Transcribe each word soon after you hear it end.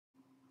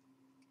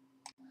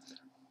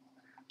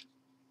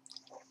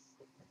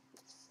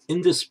In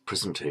this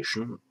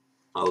presentation,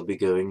 I'll be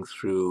going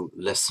through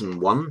Lesson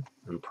 1,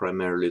 and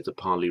primarily the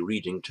Pali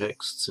reading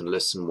texts in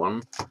Lesson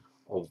 1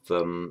 of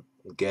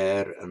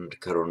Gair and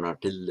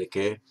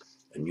Karunatillake,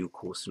 a new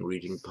course in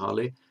reading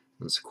Pali.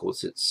 And of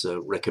course, it's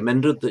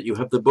recommended that you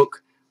have the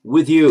book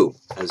with you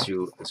as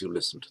you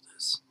listen to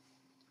this.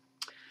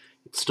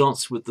 It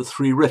starts with the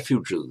three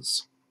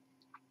refuges.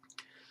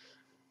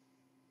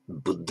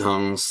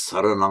 Buddhaṃ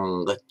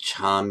saranam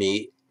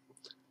gacchāmi,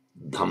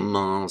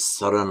 Dhammāṃ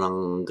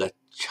saranam gacchāmi,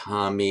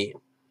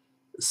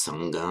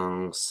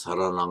 Sanghaṃ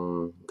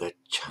saranam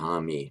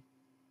gacchāmi.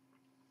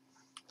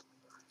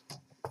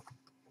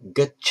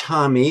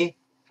 Gacchāmi,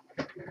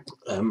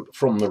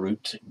 from the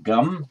root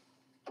gum.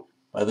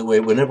 By the way,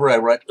 whenever I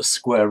write a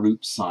square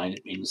root sign,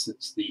 it means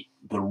it's the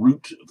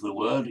root of the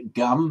word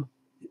gum,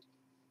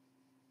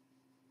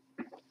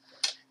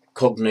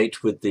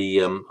 cognate with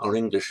the our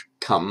English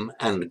come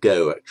and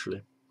go,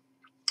 actually.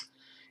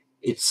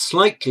 It's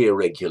slightly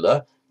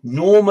irregular.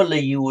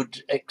 Normally you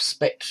would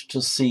expect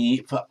to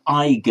see for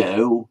I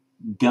go,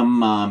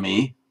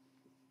 gammami,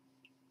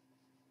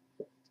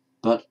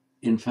 but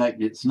in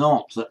fact it's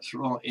not. That's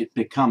right, it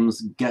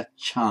becomes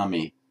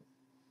gacchāmi.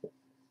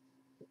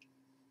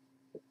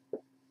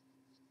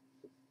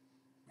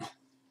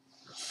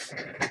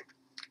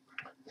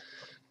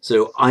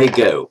 So I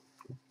go.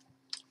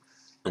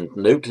 And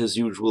note, as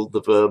usual,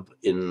 the verb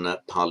in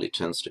Pali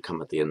tends to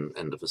come at the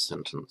end of a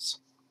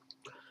sentence.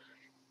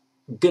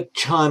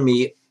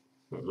 Gacchāmi,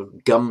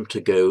 gum to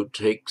go,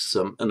 takes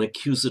an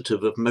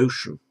accusative of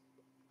motion,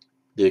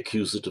 the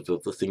accusative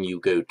of the thing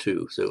you go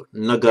to. So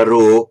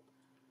nagaro,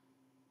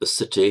 the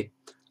city.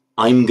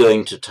 I'm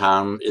going to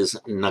town is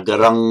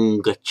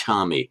nagaraṃ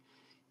gacchāmi.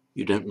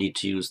 You don't need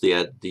to use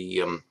the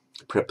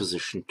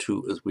preposition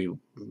to as we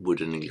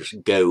would in English.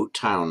 Go,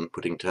 town,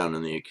 putting town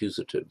in the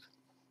accusative.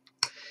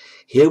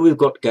 Here we've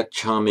got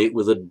gacchāmi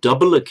with a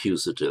double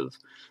accusative.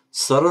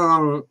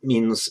 Saranam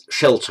means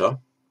shelter.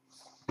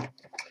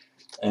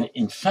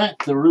 In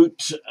fact, the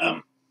root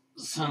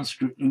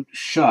Sanskrit root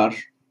shar,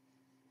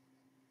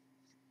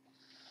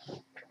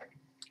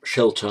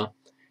 shelter,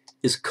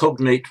 is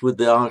cognate with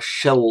our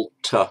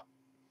shelter.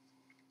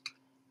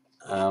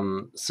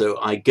 So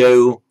I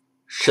go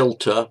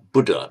shelter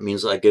Buddha,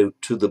 means I go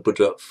to the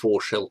Buddha for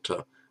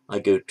shelter. I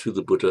go to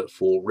the Buddha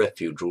for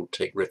refuge, or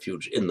take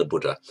refuge in the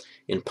Buddha.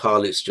 In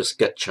Pali, it's just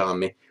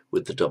gacchāmi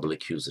with the double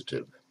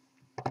accusative.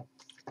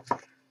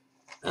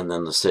 And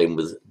then the same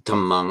with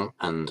Dhammāṃ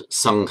and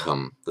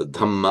Sangham, the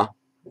Dhamma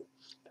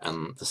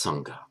and the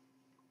Sangha.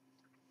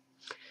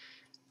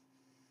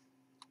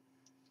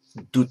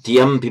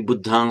 Dutiyampi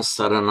Buddhaṃ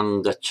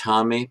saranam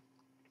gacchāmi,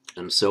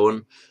 and so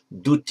on.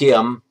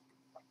 Dutiyam,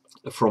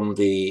 from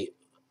the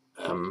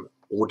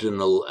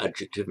ordinal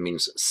adjective,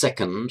 means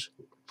second.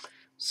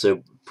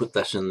 So put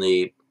that in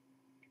the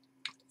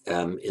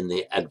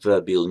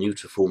adverbial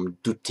neuter form.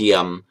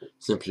 Dutiyam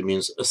simply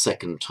means a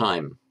second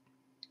time.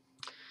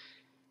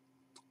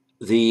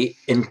 The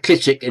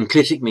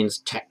enclitic means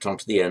tacked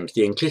onto the end.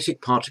 The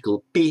enclitic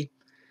particle pi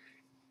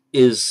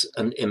is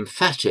an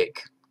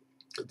emphatic.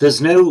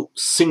 There's no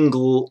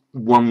single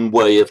one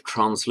way of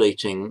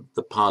translating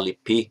the Pali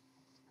pi.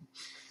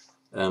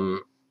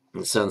 In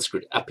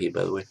Sanskrit, api,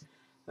 by the way.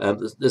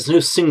 There's no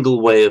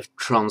single way of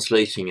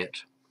translating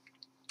it.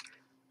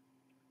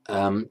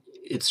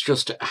 It's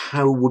just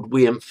how would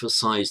we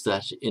emphasize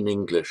that in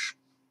English?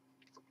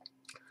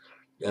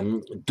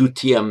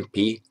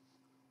 Dutiyampi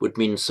would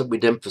mean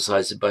we'd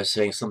emphasize it by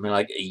saying something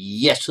like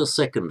yet a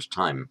second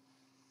time.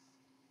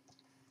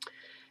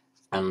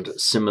 And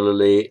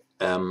similarly,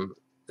 in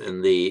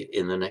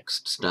the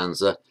next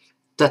stanza,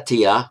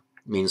 tatiya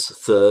means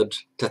third,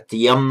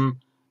 tatiyam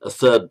a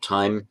third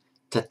time,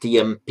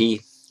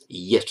 tatiyampi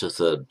yet a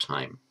third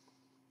time.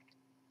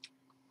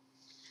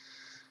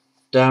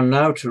 Down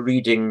now to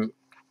reading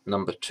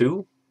number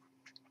 2.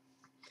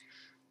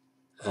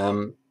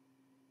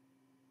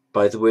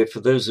 By the way, for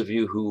those of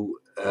you who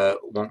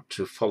want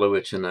to follow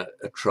it in a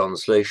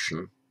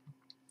translation,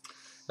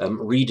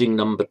 reading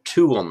number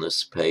 2 on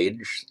this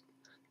page,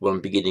 one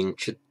beginning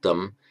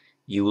Chittam,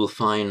 you will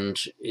find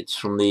it's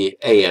from the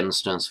AN,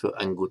 stands for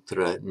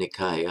Anguttara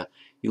Nikaya.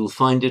 You'll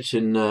find it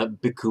in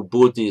Bhikkhu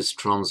Bodhi's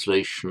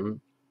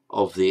translation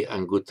of the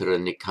Anguttara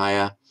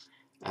Nikaya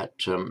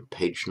at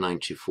page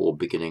 94,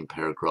 beginning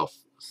paragraph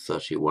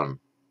 31.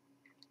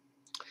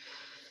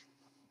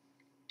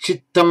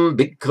 Chittam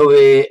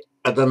bhikkhave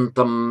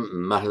adantam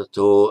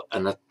mahato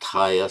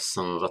anattaya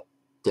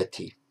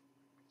samvattati.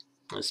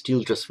 Let's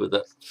deal just with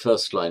the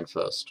first line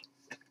first.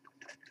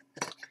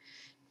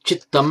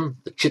 Chittam,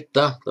 the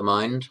chitta, the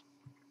mind.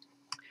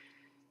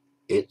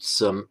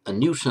 It's a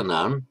neuter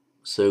noun,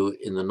 so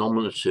in the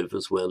nominative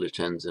as well it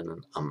ends in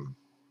an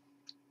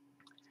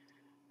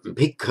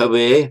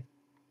Bhikkhave,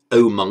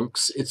 O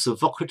monks, it's a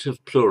vocative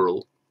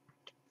plural.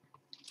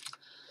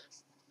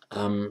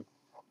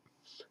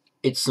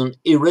 It's an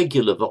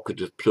irregular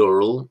vocative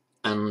plural,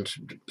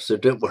 And so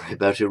don't worry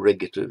about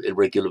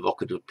irregular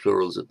vocative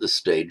plurals at this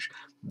stage.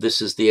 This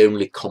is the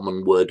only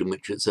common word in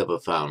which it's ever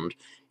found.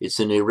 It's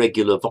an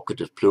irregular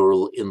vocative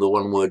plural in the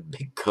one word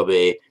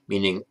bhikkave,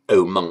 meaning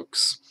 "O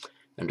monks."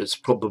 And it's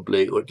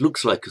probably, or it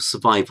looks like a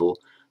survival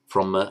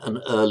from an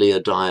earlier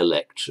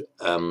dialect,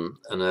 an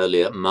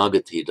earlier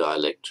Magathi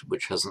dialect,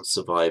 which hasn't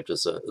survived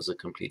as a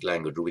complete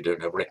language, or we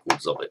don't have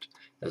records of it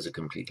as a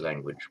complete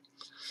language.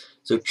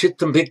 So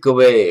chittam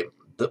bhikkave,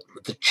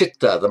 the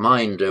chitta, the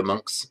mind, O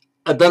monks,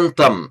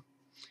 adantam,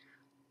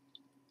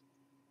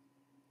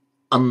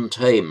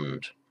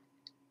 untamed,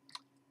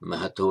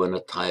 mahato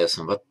anataya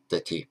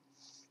samvattati.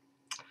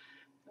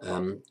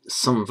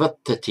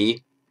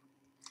 Samvattati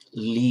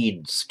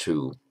leads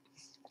to.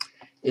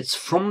 It's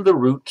from the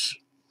root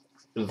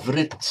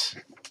vrit.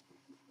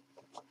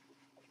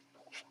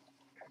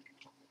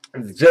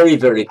 Very,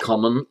 very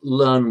common.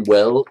 Learn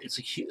well. It's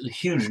a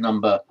huge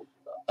number.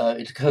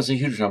 It occurs a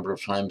huge number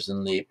of times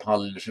in the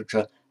Pali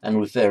literature and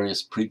with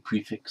various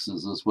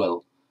prefixes as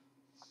well.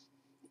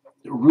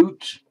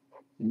 Root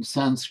in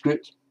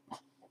Sanskrit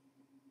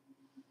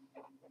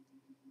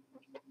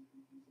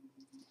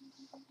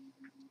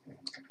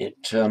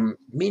it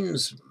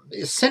means,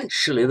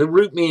 essentially, the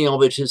root meaning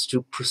of it is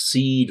to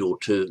proceed or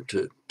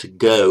to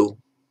go.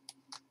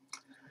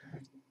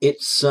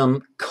 It's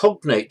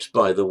cognate,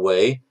 by the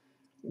way,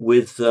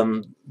 with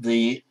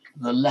the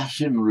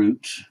Latin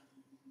root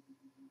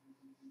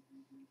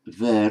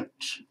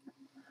vert,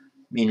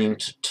 meaning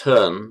to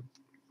turn.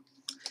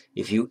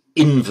 If you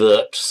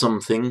invert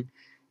something,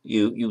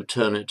 you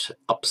turn it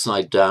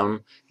upside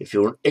down. If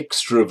you're an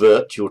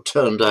extrovert, you're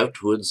turned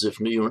outwards. If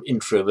you're an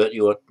introvert,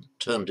 you are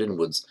turned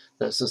inwards.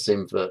 That's the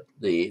same vert,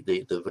 the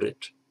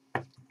vrit.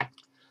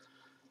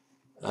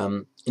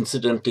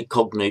 Incidentally,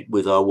 cognate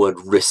with our word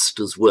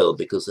wrist as well,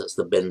 because that's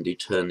the bendy,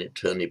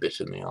 turny bit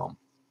in the arm.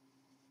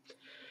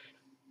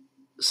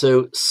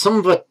 So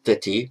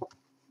samvattati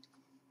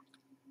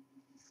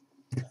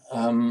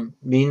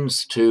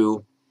means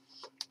to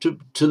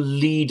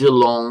lead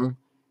along.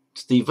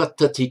 The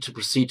vattati, to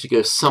proceed, to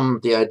go.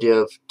 The idea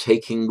of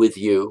taking with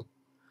you,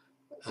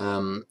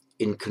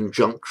 in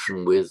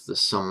conjunction with the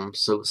some.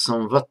 So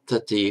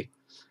samvattati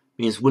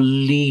means will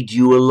lead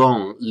you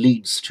along,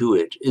 leads to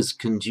it, is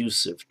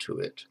conducive to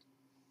it.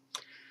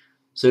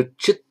 So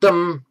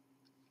chittam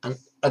and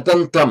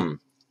adantam,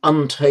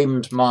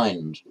 untamed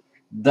mind.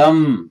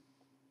 Dam,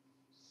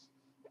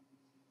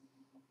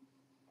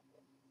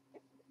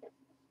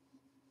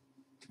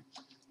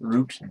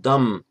 root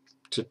dam,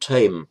 to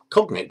tame.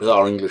 Cognate with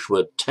our English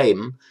word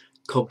tame.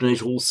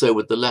 Cognate also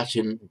with the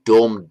Latin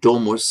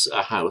domus,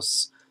 a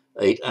house,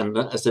 and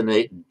as in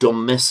a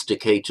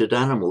domesticated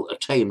animal, a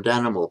tamed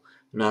animal,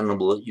 an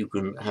animal that you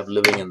can have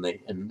living in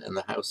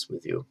the house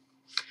with you.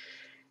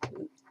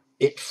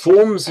 It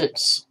forms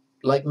its,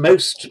 like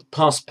most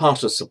past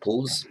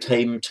participles,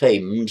 tamed,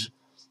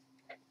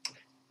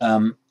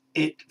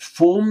 it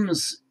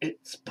forms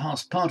its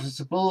past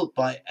participle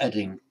by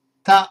adding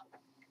ta,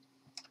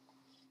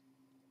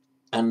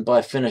 and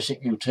by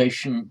phonetic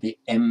mutation, the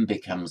M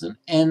becomes an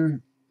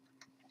N.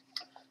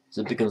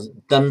 So it becomes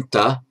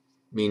danta,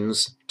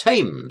 means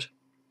tamed.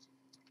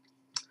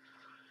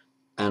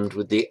 And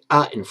with the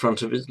a in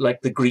front of it,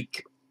 like the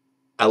Greek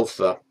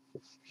alpha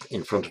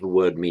in front of a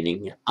word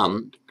meaning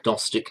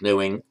agnostic,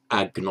 knowing,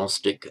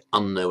 agnostic,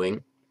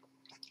 unknowing,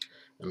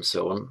 and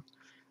so on.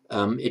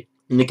 It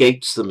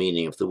negates the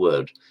meaning of the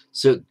word.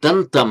 So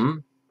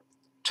dantam,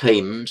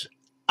 tamed,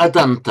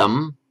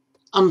 adantam,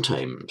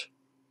 untamed.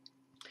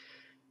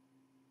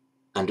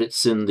 And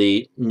it's in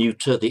the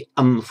neuter, the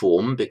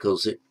form,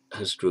 because it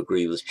has to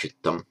agree with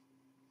chittam,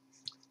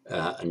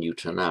 a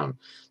neuter noun.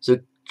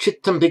 So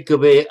chittam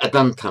bhikkave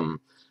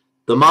adantam,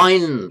 the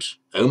mind,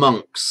 O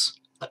monks,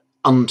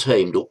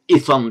 untamed, or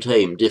if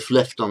untamed, if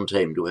left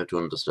untamed, we have to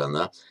understand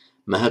that.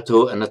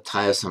 Mahato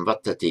anataya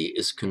samvattati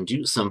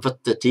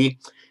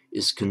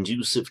is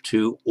conducive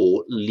to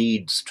or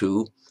leads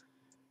to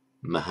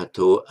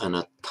mahato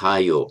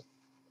anatayo.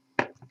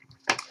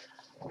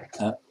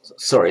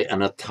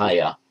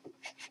 Anataya.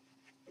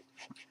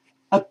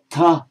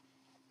 Atta.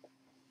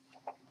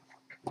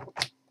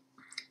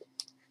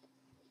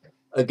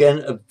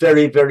 Again, a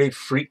very, very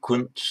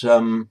frequent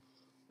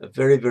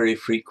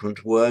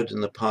word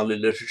in the Pali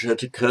literature.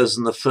 It occurs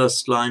in the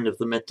first line of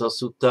the Metta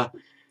Sutta.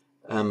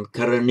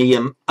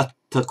 Karaniyam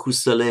atta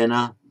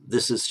kusalena.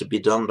 This is to be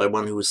done by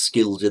one who is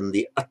skilled in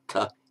the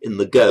atta, in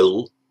the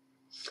goal.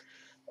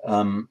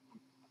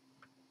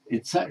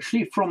 It's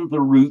actually from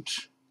the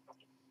root,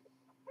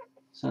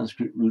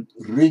 Sanskrit root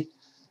ri,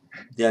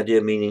 the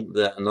idea meaning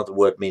that, another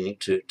word meaning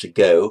to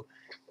go,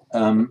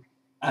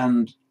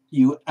 and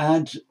you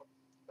add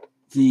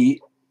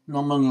the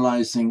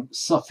nominalizing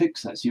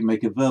suffix, as you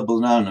make a verbal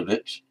noun of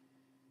it,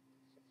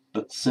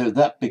 but so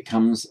that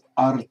becomes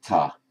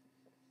artha.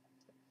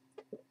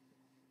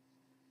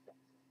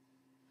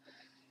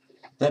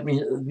 That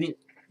means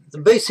the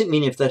basic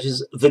meaning of that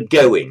is the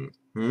going.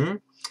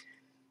 And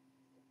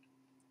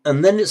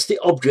then it's the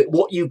object,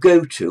 what you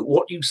go to,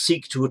 what you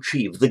seek to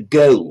achieve, the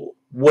goal,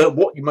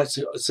 what you might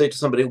say to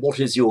somebody, what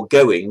is your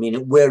going,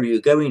 meaning where are you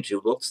going to,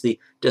 what's the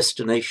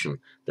destination?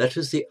 That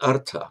is the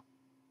artha.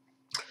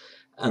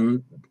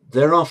 And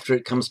thereafter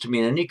it comes to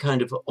mean any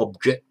kind of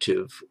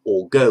objective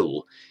or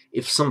goal.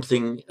 If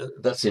something,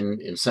 that's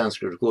in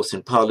Sanskrit, of course,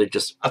 in Pali,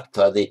 just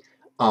atta, the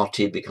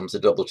RT becomes a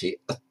double T,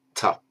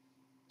 atta.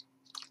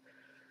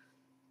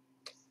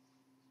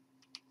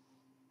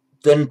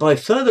 Then by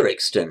further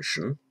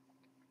extension,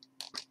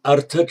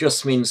 artha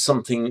just means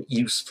something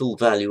useful,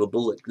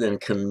 valuable. It then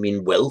can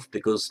mean wealth,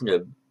 because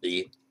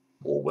the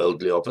more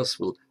worldly of us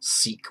will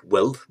seek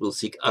wealth, will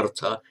seek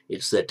artha.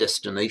 It's their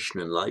destination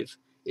in life.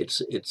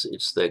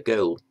 It's their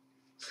goal.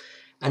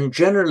 And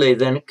generally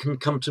then it can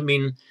come to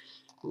mean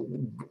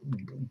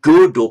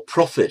good or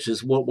profit,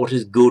 is what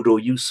is good or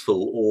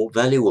useful or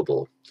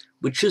valuable,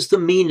 which is the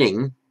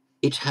meaning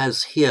it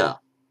has here.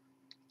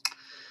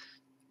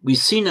 We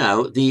see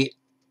now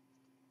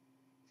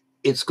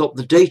it's got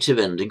the dative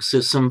ending, so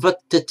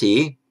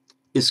samvattati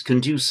is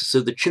conducive,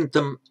 so the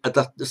chittam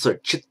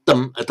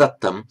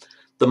adattam,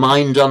 the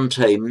mind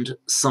untamed,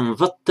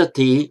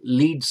 samvattati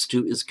leads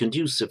to, is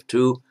conducive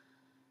to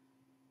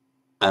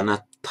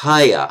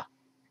anattaya.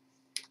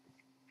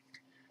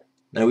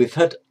 Now we've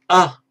had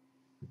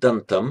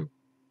adantam,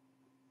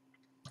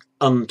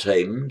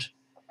 untamed.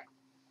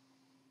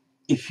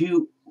 If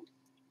you,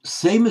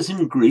 same as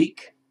in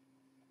Greek,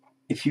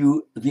 if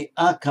the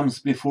a comes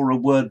before a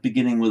word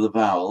beginning with a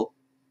vowel,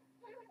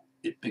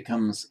 it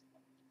becomes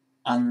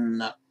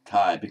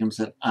anattai, it becomes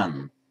an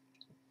an.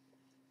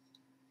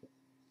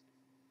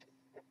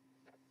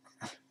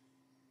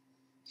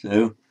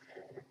 So,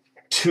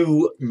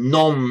 to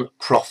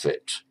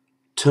non-profit,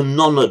 to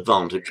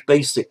non-advantage,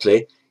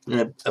 basically,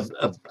 a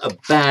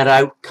bad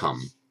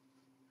outcome.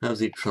 How's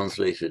he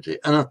translated it?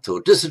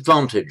 Anato,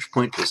 disadvantage,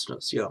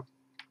 pointlessness, yeah.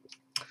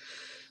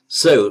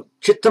 So,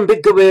 chittam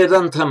bhikkhu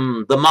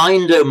vedantam, the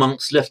mind, O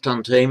monks, left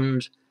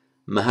untamed,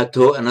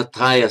 mahato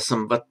anataya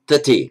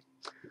samvattati,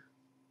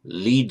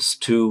 leads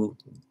to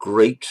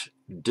great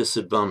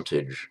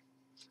disadvantage.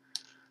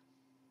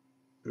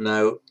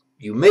 Now,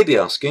 you may be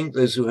asking,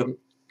 those who haven't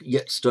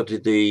yet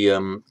studied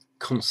the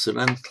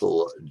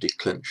consonantal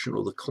declension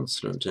or the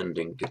consonant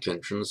ending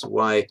declensions,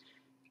 why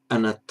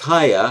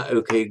anataya,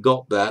 okay,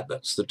 got that,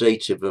 that's the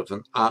dative of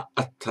an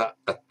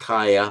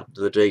ataya,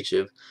 the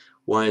dative.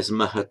 Why is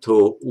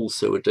mahato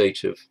also a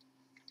dative?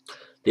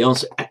 The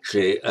answer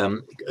actually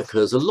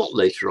occurs a lot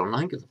later on. I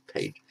think it's a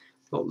page,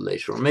 a lot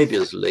later on, maybe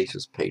as late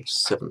as page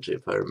 70,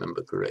 if I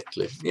remember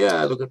correctly.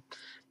 Yeah, look at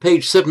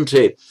page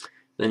 70.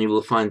 Then you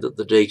will find that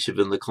the dative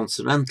in the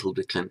consonantal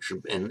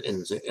declension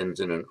ends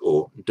in an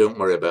or. Don't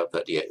worry about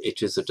that yet.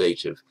 It is a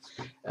dative.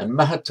 And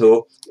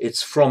mahato,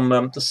 it's from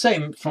the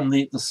same, from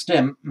the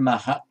stem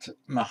mahat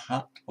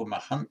or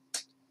mahant,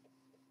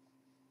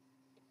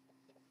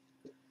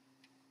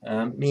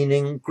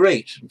 meaning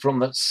great. From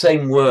that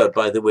same word,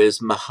 by the way,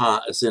 as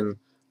maha, as in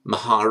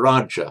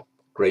Maharaja,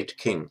 great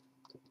king.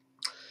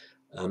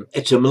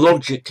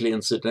 Etymologically,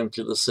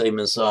 incidentally, the same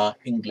as our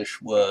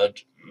English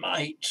word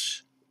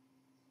might.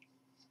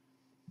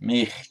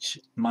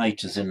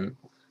 Might as in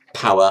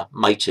power,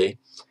 mighty,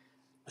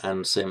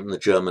 and same in the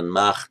German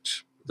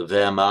Macht, the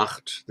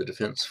Wehrmacht, the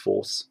defense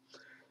force,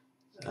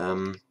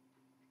 and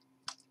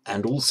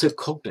also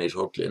cognate,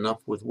 oddly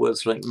enough, with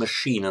words like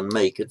machine and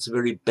make. It's a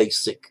very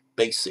basic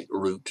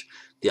root,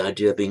 the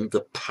idea being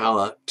the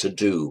power to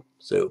do.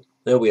 So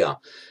there we are.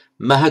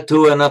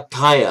 Mahato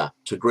anataya,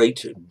 to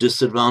great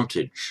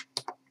disadvantage.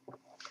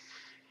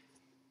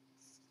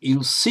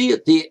 You'll see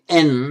at the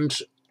end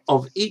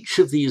of each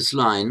of these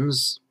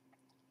lines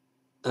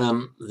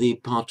the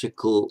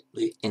particle,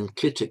 the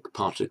enclitic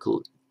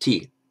particle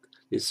ti.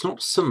 It's not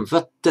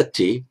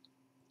samvattati,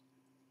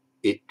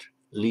 it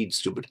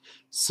leads to, but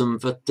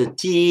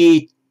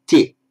samvattati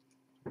ti.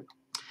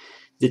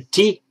 The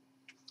ti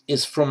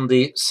is from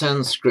the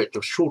Sanskrit,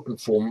 of shortened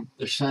form,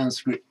 the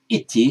Sanskrit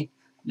iti,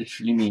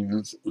 literally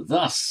means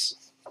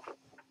thus.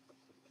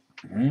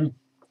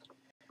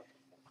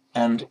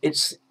 And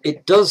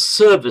it does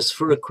service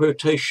for a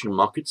quotation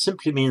mark. It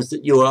simply means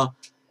that you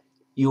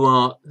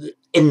are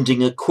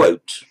ending a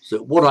quote. So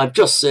what I've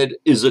just said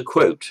is a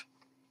quote.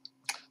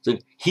 So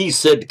he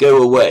said,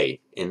 go away.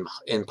 In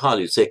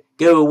Pali, you say,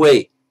 go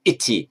away,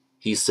 iti,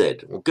 he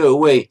said, or go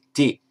away,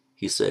 ti,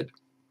 he said.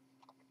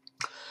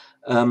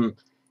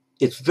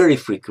 It's very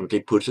frequently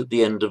put at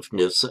the end of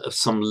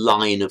some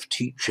line of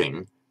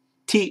teaching.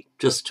 Ti,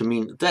 just to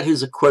mean, that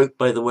is a quote,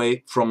 by the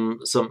way,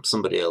 from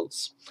somebody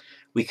else.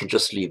 We can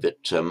just leave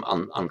it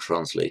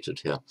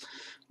untranslated here.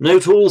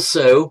 Note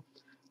also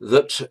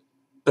that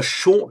a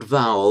short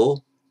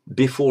vowel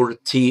before a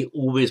T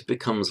always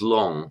becomes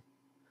long.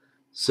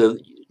 So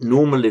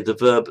normally the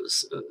verb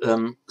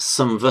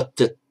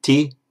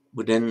samvattati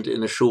would end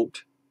in a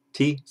short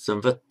T,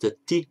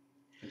 samvattati,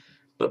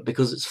 but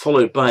because it's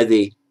followed by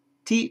the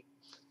T,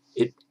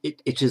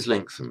 it is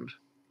lengthened.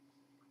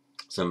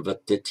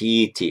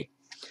 Samvattati.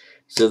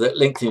 So that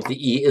lengthening of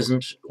the E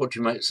isn't what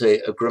you might say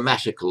a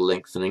grammatical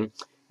lengthening,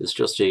 it's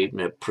just a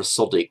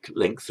prosodic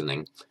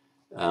lengthening.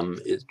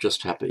 It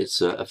just happens.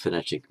 It's a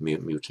phonetic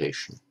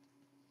mutation.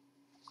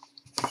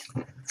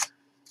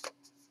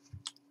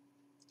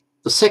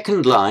 The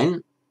second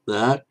line,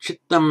 the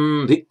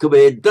Chittam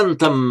Bhikkhu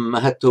Dantam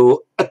Mahato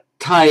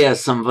Attaya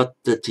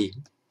Samvattati.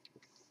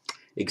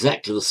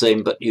 Exactly the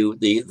same, but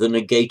the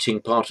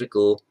negating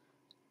particle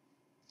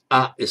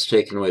a is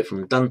taken away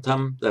from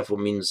dantam, therefore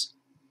means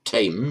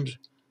tamed.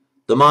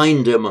 The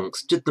mind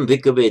amongst Chittam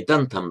Bhikkhu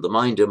Dantam, the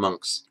mind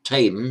amongst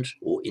tamed,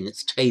 or in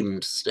its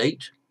tamed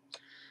state.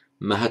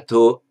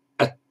 Mahato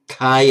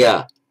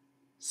Attaya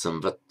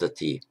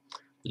Samvattati,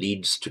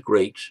 leads to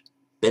great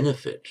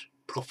benefit,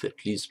 profit,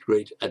 leads to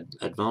great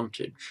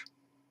advantage.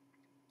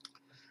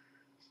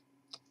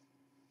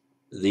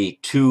 The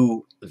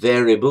two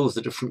variables,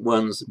 the different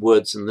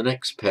words in the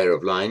next pair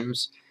of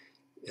lines,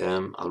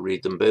 I'll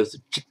read them both.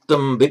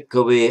 Chittam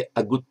bhikkave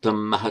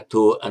aguttam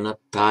mahato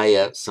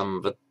anattaya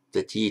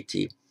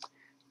samvattatiti.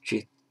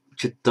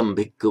 Chittam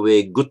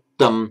bhikkave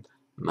guttam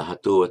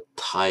mahato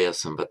attaya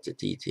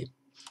samvattatiti.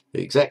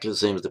 They're exactly the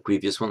same as the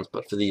previous ones,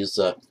 but for these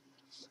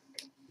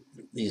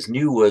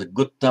new words,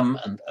 guttam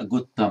and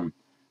aguttam,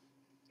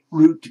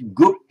 root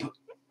gup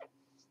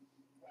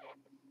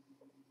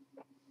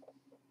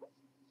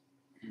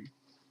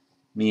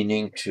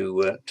meaning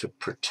to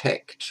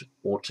protect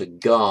or to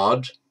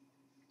guard.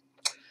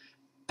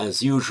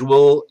 As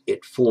usual,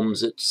 it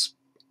forms its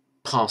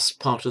past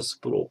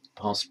participle or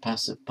past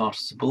passive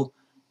participle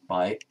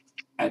by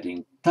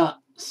adding ta.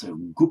 So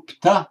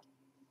gupta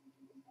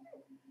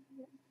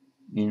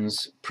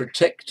means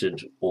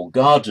protected or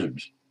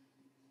guarded,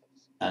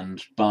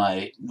 and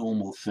by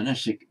normal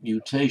phonetic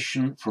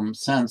mutation from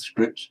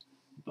Sanskrit,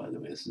 by the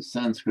way, this is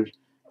Sanskrit,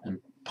 and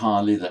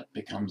Pali, that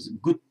becomes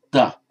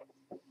gutta.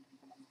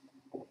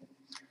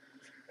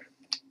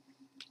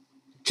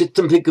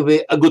 Chittam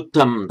bhikkave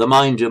aguttam, the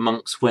mind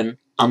amongst when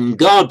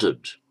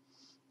unguarded.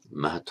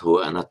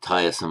 Mahato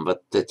anattaya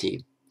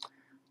samvattati.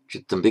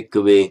 Chittam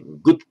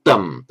bhikkave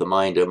guttam, the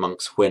mind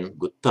amongst when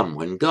guttam,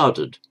 when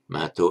guarded.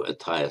 Mahato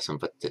attaya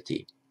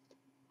samvattati.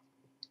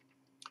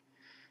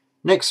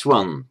 Next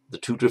one, the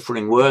two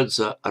differing words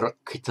are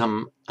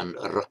arakhitam and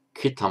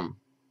arakhitam.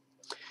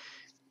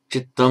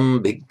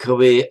 Chittam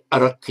bhikkave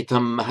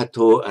arakhitam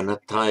mahato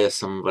anattaya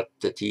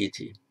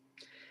samvattati.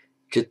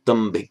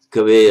 Chittam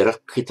bhikkave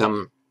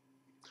rakhitam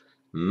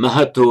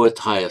mahato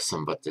attaya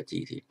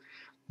samvattati.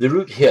 The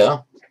root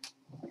here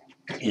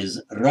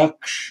is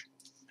raksh.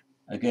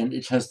 Again,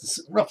 it has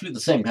roughly the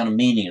same kind of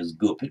meaning as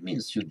gup. It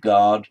means to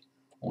guard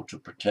or to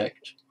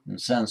protect. In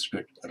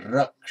Sanskrit,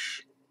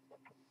 raksh.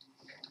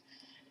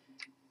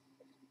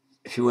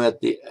 If you add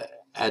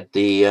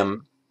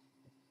the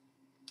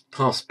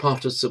past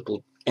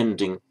participle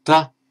ending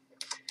ta,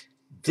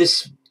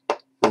 this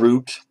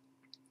root,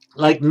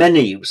 like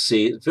many you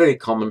see, it's very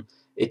common,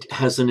 it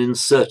has an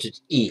inserted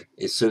e.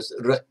 So it's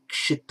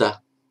rakshita.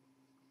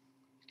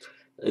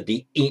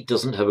 The e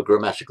doesn't have a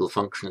grammatical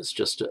function, it's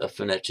just a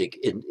phonetic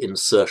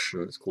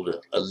insertion. It's called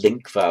a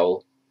link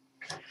vowel.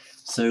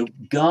 So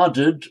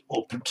guarded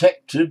or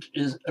protected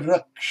is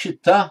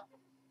rakshita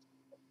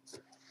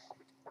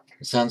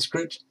in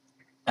Sanskrit,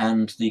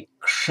 and the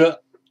ksha,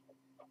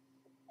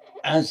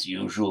 as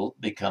usual,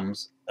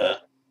 becomes a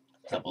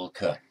double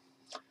k.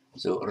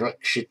 So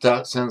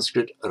rakshita,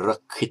 Sanskrit,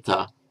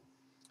 rakhita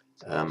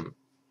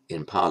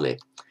in Pali.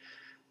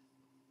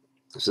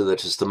 So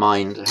that is the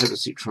mind. How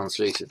does it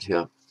translate it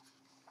here?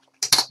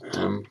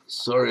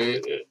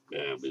 Sorry,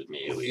 with me,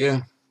 here we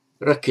go.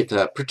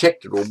 Rakhita,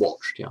 protected or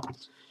watched, yeah.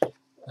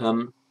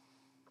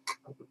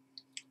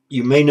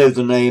 You may know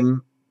the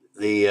name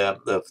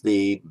of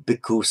the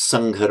Bhikkhu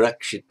Sangha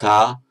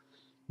Rakshita.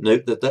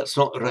 Note that that's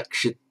not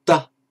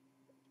Rakshita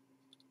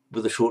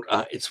with a short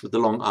R, it's with the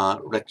long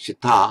R,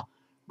 Rakshita,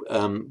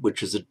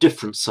 which is a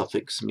different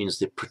suffix, means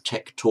the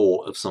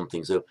protector of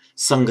something. So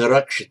Sangha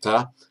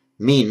Rakshita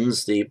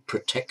means the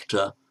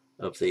protector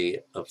of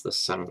the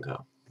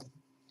Sangha.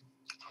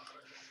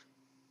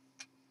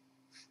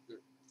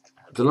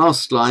 The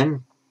last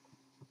line,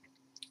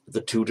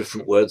 the two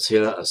different words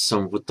here,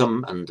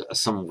 asamvutam and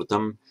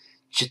asamvutam.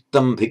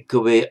 Chittam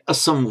bhikkave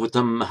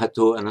asamvutam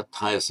mahato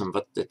anattaya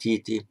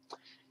samvattatiti.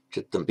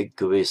 Chittam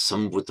bhikkave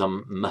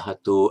samvutam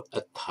mahato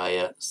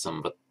attaya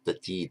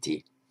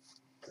samvattatiti.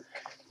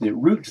 The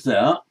root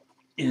there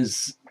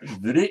is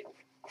vri,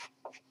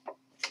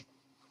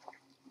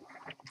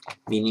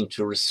 meaning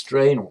to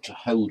restrain or to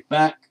hold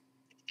back.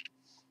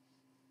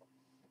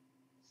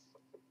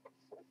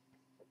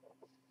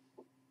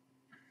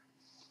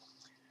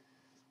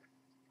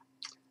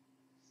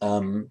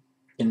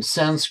 In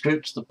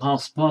Sanskrit, the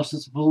past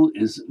participle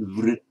is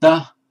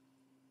vrita,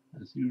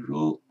 as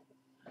usual.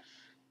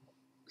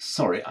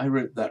 Sorry, I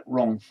wrote that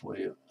wrong for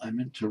you. I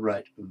meant to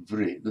write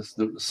vri. The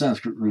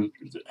Sanskrit root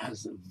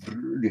has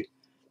vri.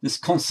 This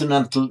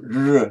consonantal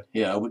r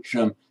here, which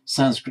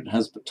Sanskrit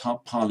has but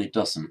Pali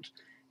doesn't.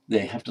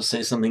 They have to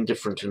say something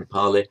different in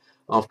Pali.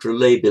 After a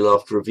labial,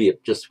 after a v,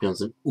 it just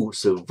becomes an u.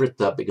 So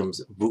vrita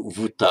becomes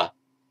vuta.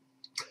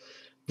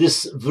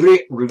 This vri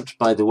root,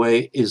 by the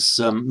way, is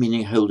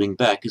meaning holding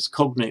back, is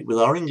cognate with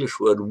our English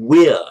word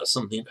weir,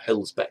 something that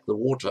holds back the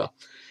water.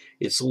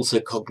 It's also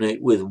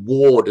cognate with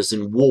ward, as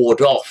in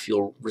ward off.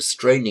 You're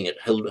restraining it,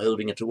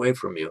 holding it away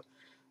from you.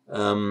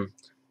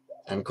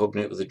 And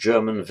cognate with the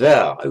German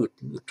Wehr. Oh,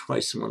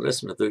 twice in one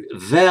lesson. The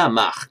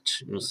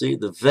Wehrmacht, you see,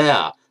 the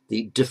Wehr,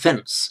 the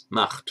defense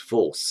Macht,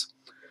 force.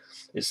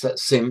 It's that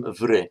same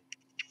vri.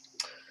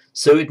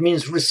 So it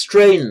means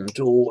restrained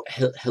or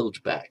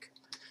held back.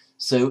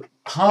 So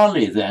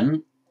Pali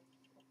then,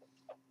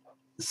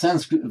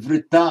 Sanskrit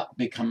vrita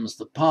becomes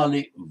the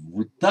Pali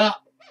vrita.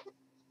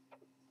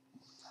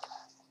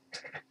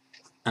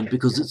 And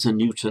because it's a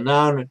neuter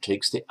noun, it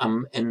takes the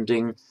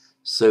ending.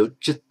 So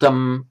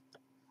chittam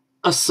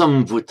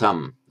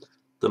asamvutam,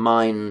 the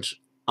mind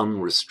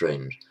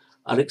unrestrained.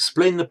 I'll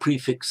explain the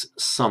prefix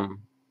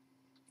sam.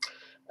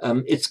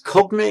 It's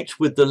cognate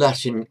with the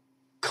Latin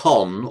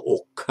con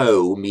or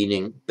co,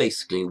 meaning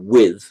basically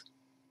with,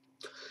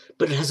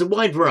 but it has a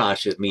wide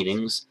variety of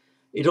meanings.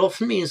 It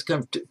often means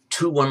kind of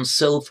to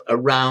oneself,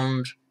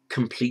 around,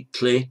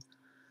 completely.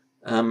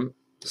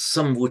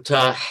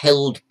 Samvuta,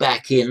 held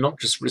back in, not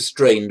just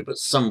restrained, but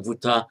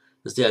samvuta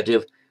is the idea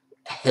of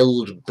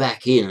held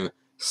back in,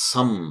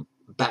 some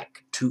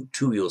back to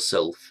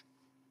yourself.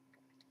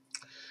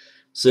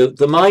 So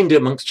the mind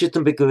amongst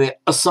chittam bhikkave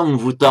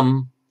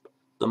asamvutam,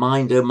 the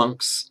mind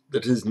amongst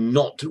that is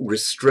not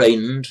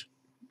restrained,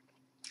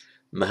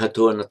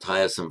 mahato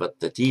anataya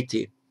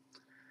samvattatiti,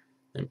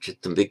 and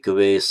chittam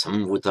bhikkave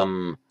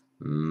samvutam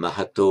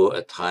mahato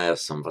ataya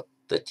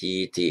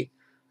samvattatiti,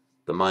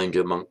 the mind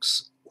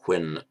amongst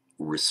when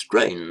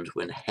restrained,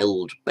 when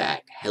held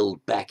back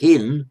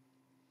in,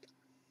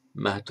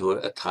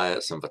 mahato ataya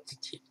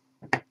samvattatiti.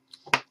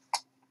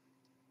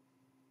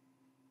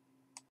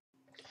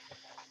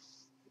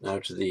 Now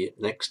to the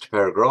next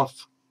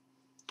paragraph.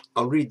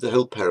 I'll read the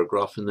whole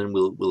paragraph and then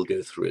we'll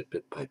go through it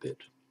bit by bit.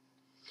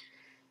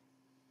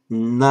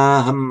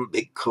 Naham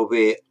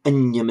bhikkhave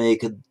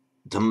anyameka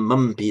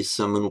dhammampi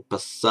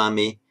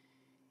samanupassami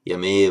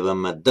yameva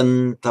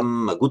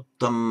madantam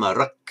maguttam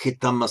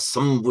arakhitam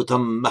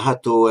samvutam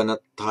mahato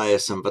anattaya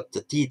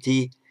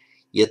samvattatiti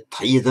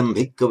yathaidam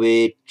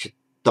bhikkhave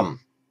chittam.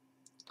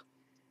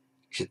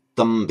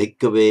 Chittam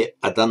bhikkhave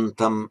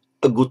adantam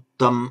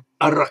aguttam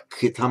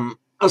arakhitam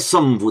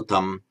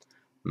asamvutam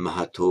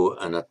mahato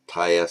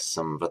anattaya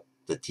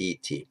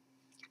samvattatiti.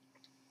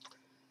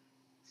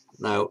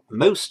 Now,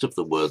 most of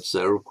the words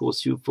there, of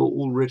course, you've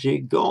already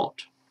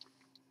got.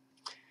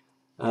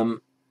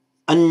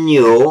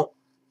 Anyo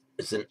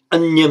is an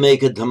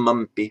anyameka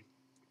dhammampi.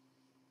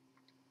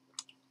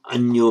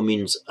 Anyo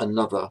means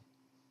another.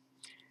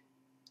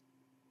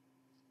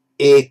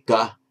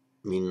 Eka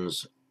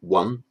means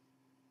one.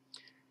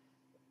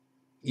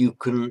 You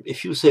can,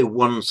 if you say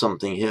one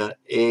something here,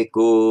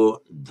 eko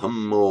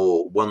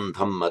dhammo, one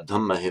dhamma,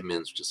 dhamma here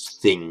means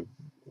just thing,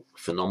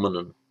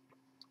 phenomenon.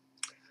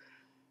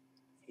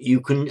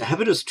 You can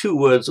have it as two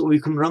words, or you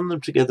can run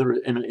them together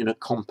in a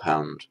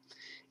compound.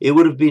 It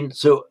would have been,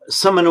 so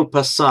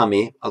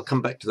samanupassami, I'll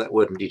come back to that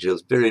word in detail,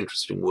 it's a very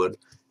interesting word.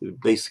 It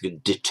would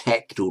basically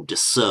detect or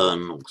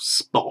discern or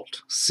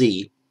spot,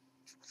 see.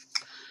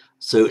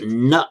 So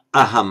na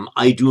aham,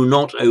 I do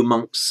not, O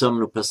monks,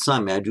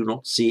 samanupassami, I do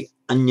not see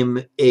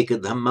anyam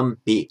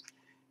ekadhamampi,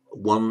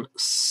 one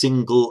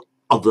single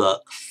other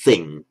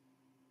thing.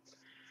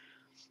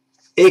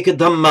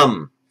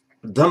 Ekadhammam,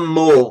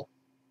 dhammo,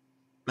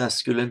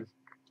 masculine,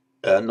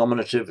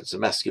 nominative, it's a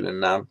masculine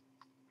noun.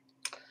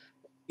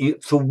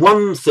 For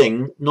one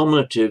thing,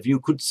 nominative, you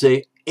could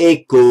say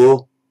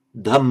eko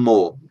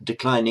dhammo,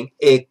 declining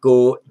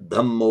eko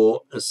dhammo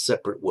as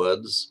separate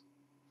words.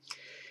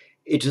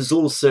 It is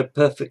also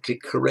perfectly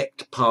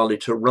correct Pali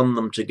to run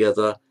them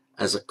together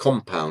as a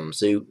compound.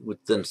 So you would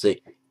then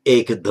say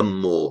eka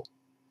dhammo.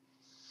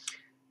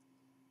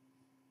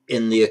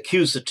 In the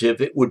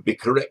accusative, it would be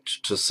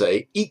correct to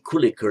say,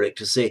 equally correct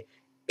to say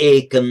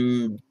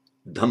ekan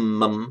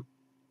dhammam,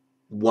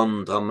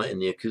 one dhamma in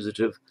the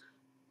accusative,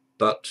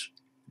 but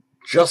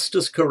just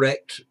as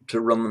correct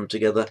to run them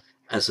together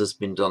as has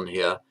been done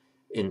here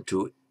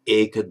into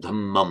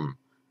ekadhammam.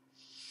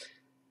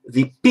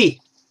 The pi,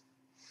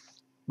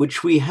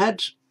 which we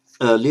had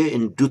earlier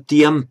in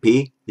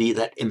dutiyampi,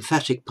 that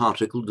emphatic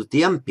particle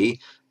dutiyampi,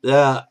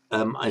 there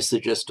I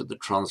suggested the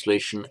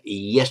translation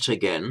yet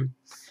again.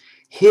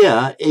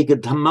 Here,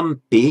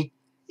 ekadhammampi,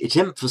 it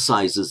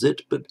emphasizes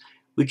it, but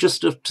we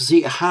just have to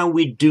see how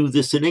we do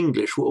this in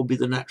English. What will be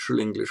the natural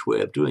English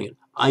way of doing it?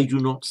 I do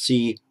not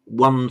see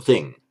one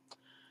thing.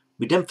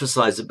 We'd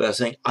emphasize it by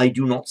saying, I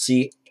do not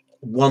see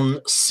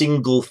one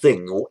single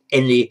thing or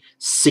any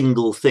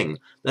single thing.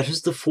 That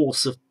is the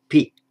force of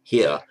pi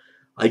here.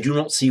 I do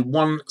not see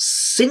one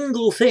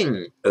single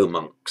thing, O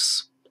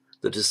monks,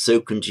 that is so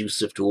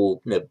conducive to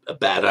all, a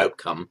bad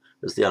outcome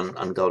as the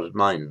unguarded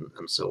mind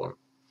and so on.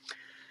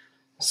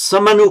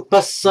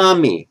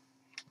 Samanupassami.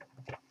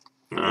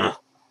 The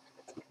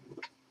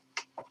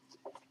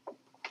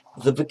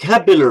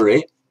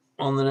vocabulary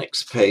on the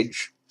next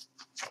page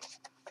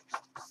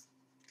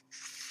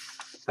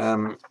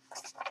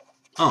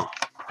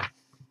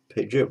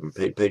Page open,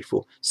 page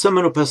 4.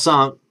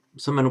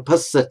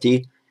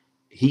 Samanupassati,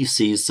 he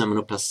sees.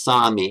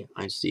 Samanupassami,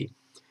 I see.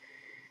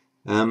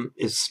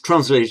 It's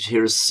translated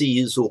here as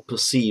sees or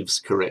perceives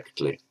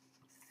correctly.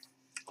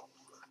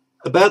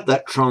 About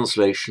that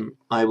translation,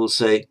 I will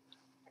say,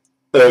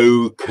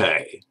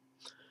 okay.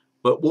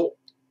 But what,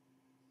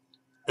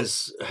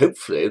 as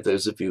hopefully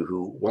those of you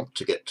who want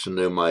to get to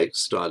know my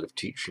style of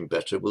teaching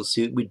better will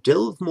see, we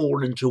delve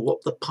more into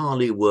what the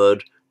Pali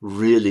word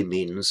really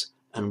means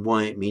and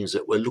why it means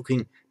that we're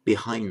looking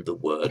behind the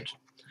word.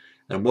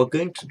 And we're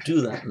going to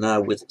do that now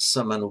with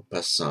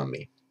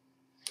Samanupassami.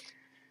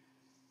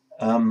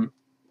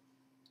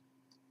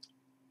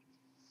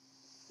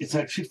 It's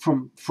actually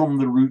from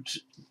the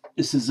root.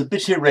 This is a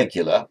bit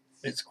irregular.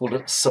 It's called a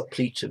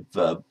suppletive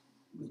verb.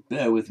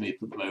 Bear with me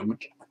for the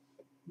moment.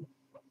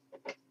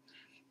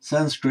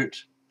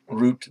 Sanskrit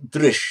root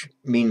drish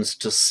means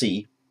to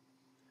see.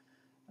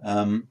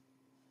 But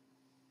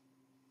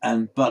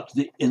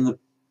in the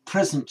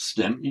present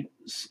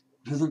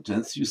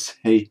tense, you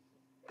say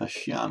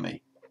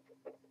pashyami.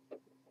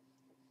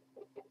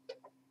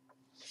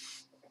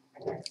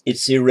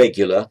 It's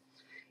irregular.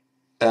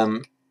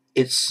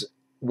 It's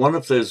one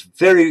of those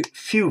very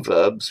few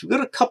verbs. We've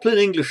got a couple in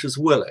English as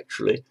well,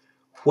 actually,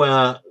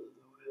 where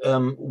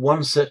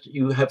one set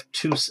you have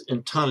two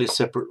entirely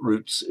separate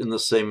roots in the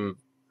same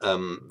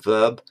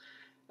verb.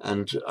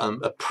 And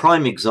a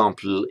prime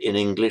example in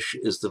English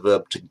is the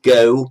verb to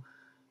go.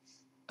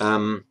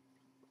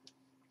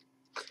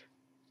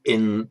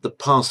 In the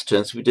past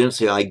tense, we don't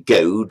say I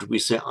goed, we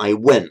say I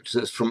went.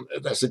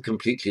 That's a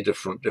completely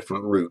different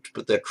root,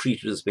 but they're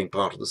treated as being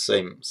part of the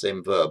same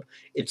verb.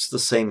 It's the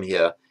same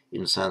here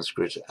in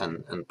Sanskrit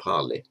and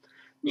Pali.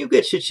 You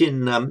get it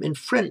in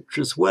French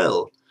as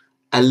well.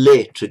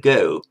 Aller, to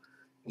go.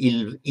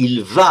 Il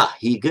va,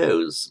 he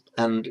goes.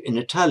 And in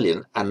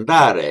Italian,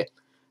 andare.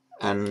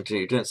 And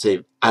you don't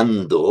say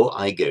ando,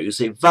 I go, you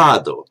say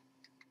vado.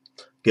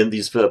 Again,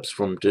 these verbs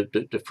from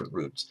different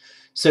roots.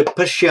 So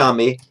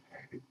pashyami,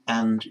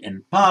 and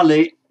in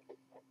Pali,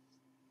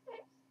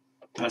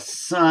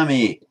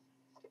 passami.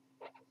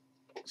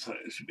 So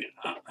it should be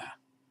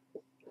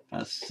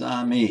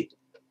passami.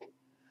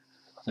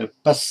 So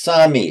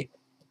passami,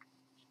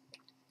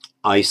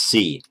 I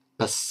see.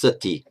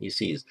 Passati, he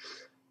sees.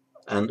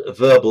 And a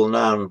verbal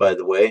noun, by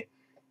the way,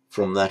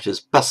 from that is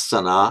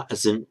passana,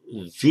 as in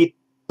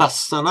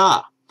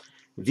vipassana.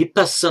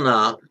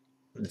 Vipassana,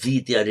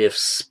 the idea of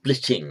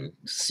splitting,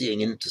 seeing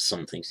into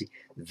something. See,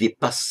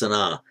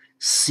 vipassana,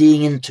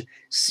 seeing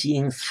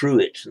through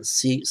it and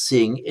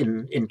seeing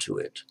into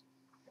it.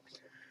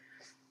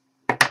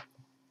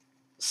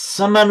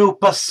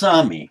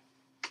 Samanupassami.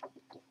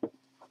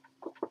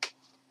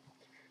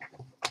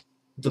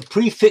 The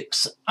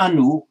prefix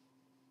anu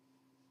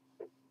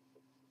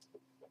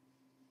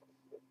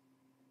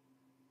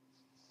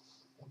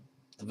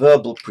the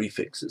verbal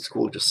prefix, it's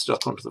called, just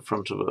stuck onto the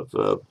front of a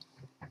verb,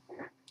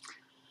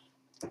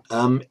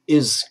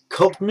 is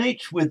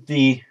cognate with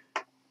the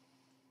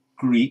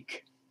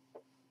Greek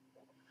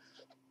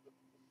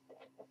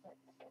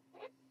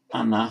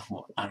ana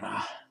or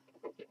ana,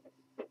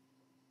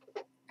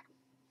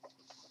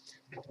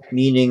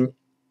 meaning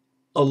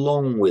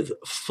along with,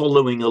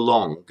 following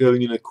along,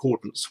 going in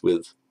accordance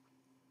with.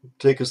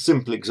 Take a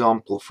simple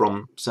example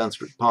from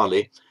Sanskrit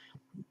Pali.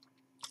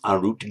 Our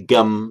root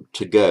gam,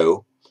 to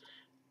go.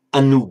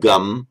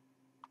 Anugam,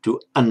 to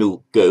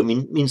anu, go,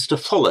 means to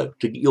follow.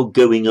 You're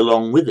going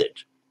along with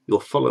it.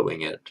 You're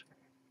following it.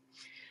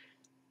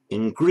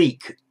 In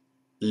Greek,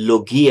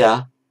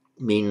 logia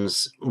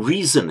means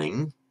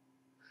reasoning,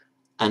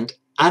 and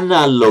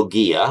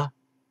analogia,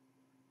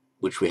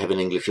 which we have in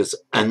English as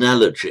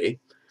analogy,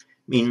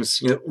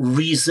 means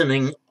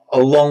reasoning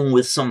along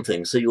with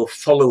something. So you're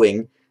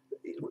following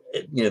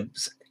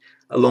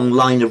along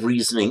line of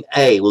reasoning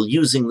A. Well,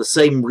 using the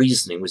same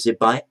reasoning, we say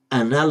by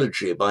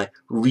analogy, by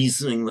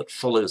reasoning that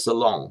follows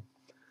along.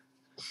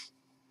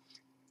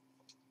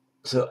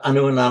 So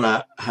anu and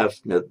ana have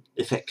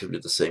effectively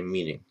the same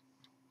meaning.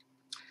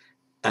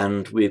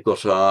 And we've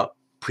got our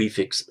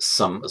prefix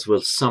sam as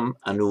well. Sam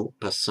anu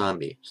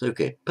passami. So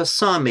okay,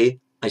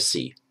 passami, I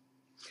see.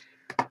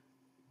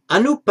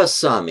 Anu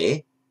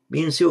passami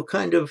means you're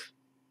kind of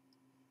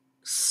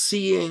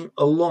seeing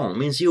along,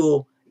 means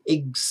you're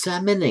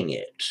examining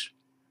it.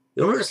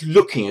 You're not just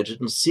looking at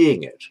it and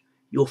seeing it.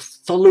 You're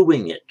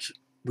following it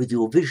with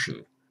your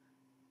vision,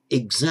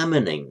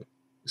 examining,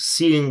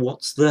 seeing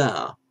what's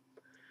there.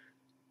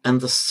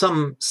 And the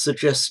sum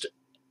suggests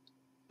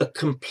a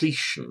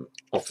completion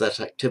of that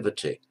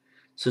activity.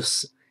 So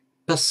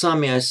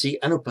passami, I see,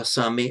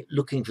 anupassami,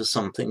 looking for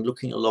something,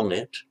 looking along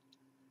it.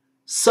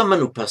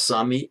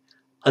 Samanupassami,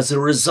 as a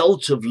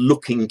result of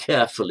looking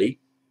carefully,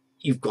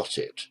 you've got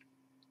it.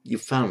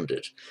 You've found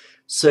it.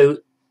 So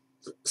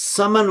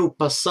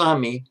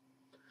samanupassami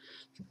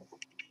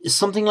is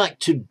something like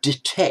to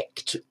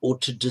detect or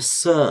to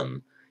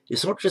discern.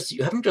 It's not just,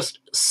 you haven't just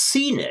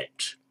seen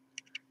it.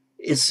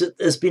 It's that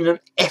there's been an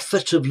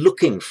effort of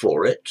looking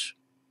for it.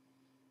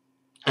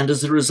 And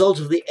as a result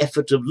of the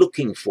effort of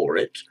looking for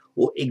it,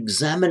 or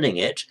examining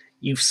it,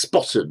 you've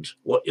spotted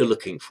what you're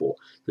looking for.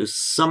 So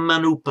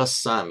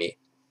sammanupassami.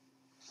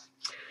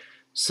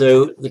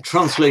 So the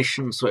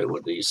translation, sorry,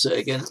 what do you say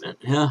again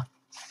here?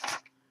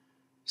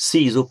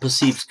 Sees or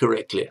perceives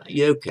correctly.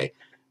 Yeah, okay.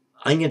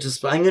 I'm going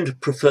to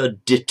prefer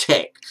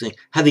detect.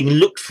 Having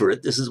looked for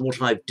it, this is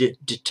what I've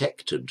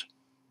detected.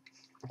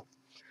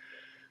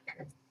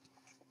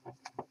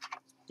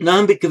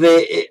 That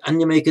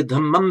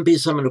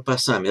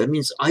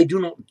means I do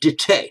not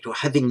detect, or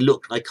having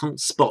looked, I can't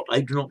spot,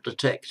 I do not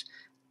detect.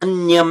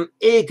 Anyam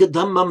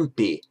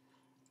ekadhamampi,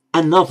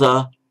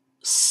 another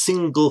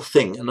single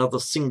thing, another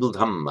single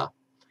dhamma.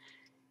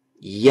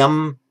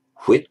 Yam,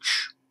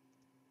 which,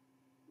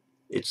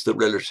 it's the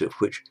relative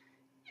which,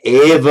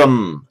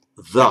 evam,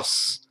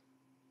 thus,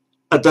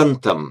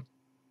 adantam,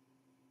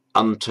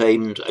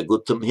 untamed,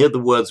 aguttam. Here are the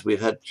words we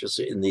had just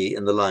in the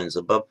lines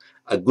above.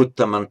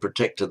 Aguttam,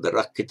 unprotected, the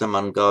rakitam,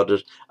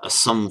 unguarded,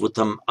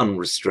 asamvutam,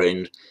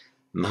 unrestrained,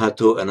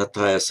 mahato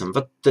anataya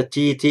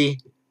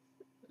samvattatiti,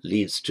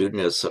 leads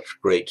to such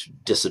great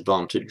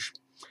disadvantage.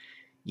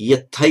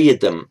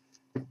 Yatayidam,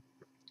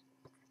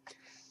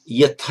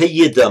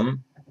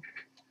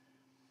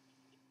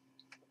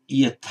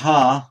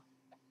 yata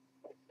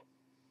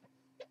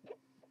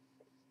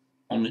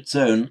on its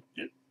own,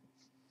 it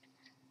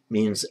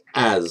means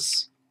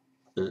as.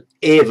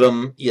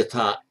 Evam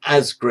yata,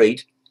 as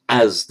great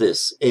as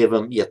this.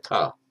 Evam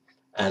yata,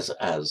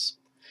 as.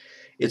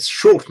 It's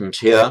shortened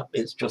here,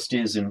 it just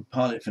is in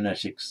Pali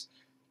phonetics,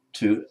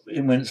 to,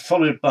 when it's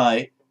followed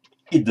by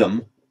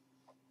idam,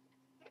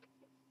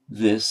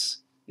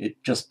 this,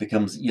 it just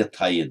becomes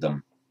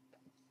yatayidam.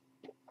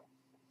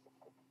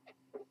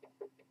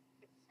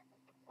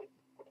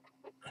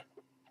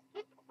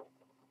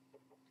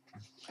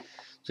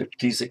 So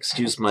please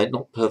excuse my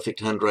not perfect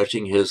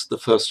handwriting. Here's the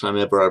first time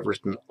ever I've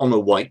written on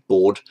a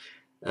whiteboard,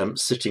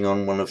 sitting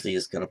on one of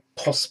these kind of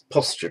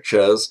posture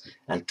chairs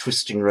and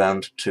twisting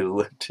around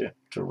to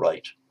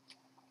write.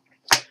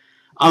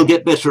 I'll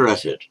get better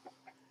at it.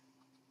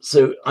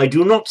 So I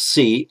do not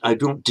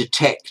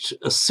detect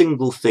a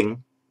single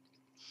thing.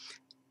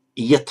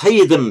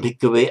 Yatayidam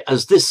bhikkhave,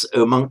 as this,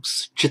 O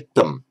monks,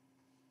 chittam,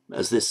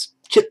 as this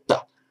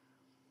chitta.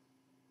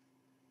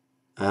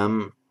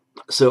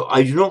 So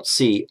I do not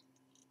see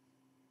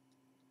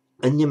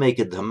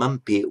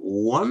anyamekadhamampi,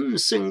 one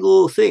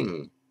single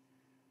thing.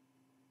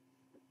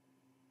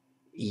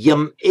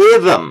 Yam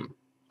evam,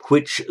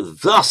 which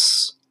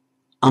thus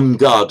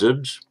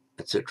unguarded,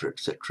 etc.,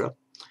 etc.,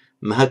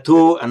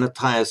 mahato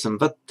anataya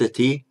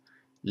samvattati,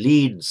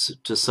 leads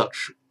to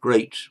such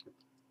great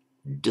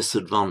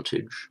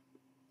disadvantage.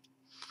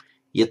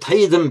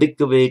 Yatayidam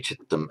bhikkhave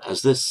chittam,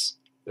 as this,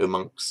 O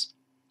monks,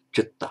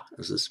 chitta,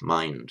 as this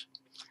mind.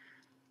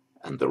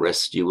 And the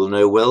rest you will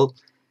know well.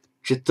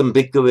 Chittam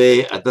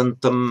bhikkhave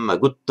adantam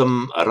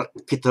aguttam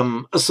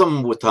arakitam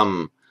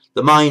asamvutam,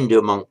 the mind,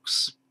 O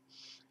monks,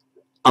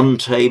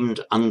 untamed,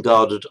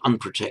 unguarded,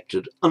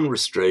 unprotected,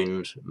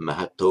 unrestrained,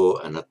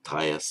 mahato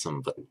anataya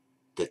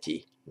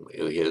samvattati.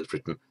 Here it's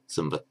written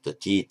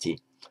samvattatiti,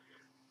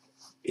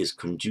 is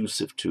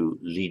conducive to,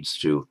 leads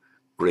to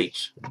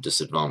great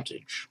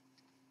disadvantage.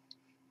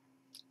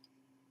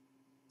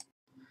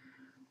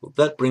 Well,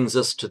 that brings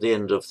us to the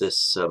end of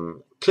this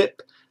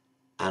clip,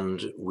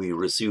 and we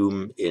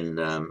resume in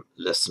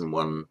lesson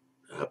 1,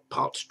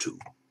 part 2.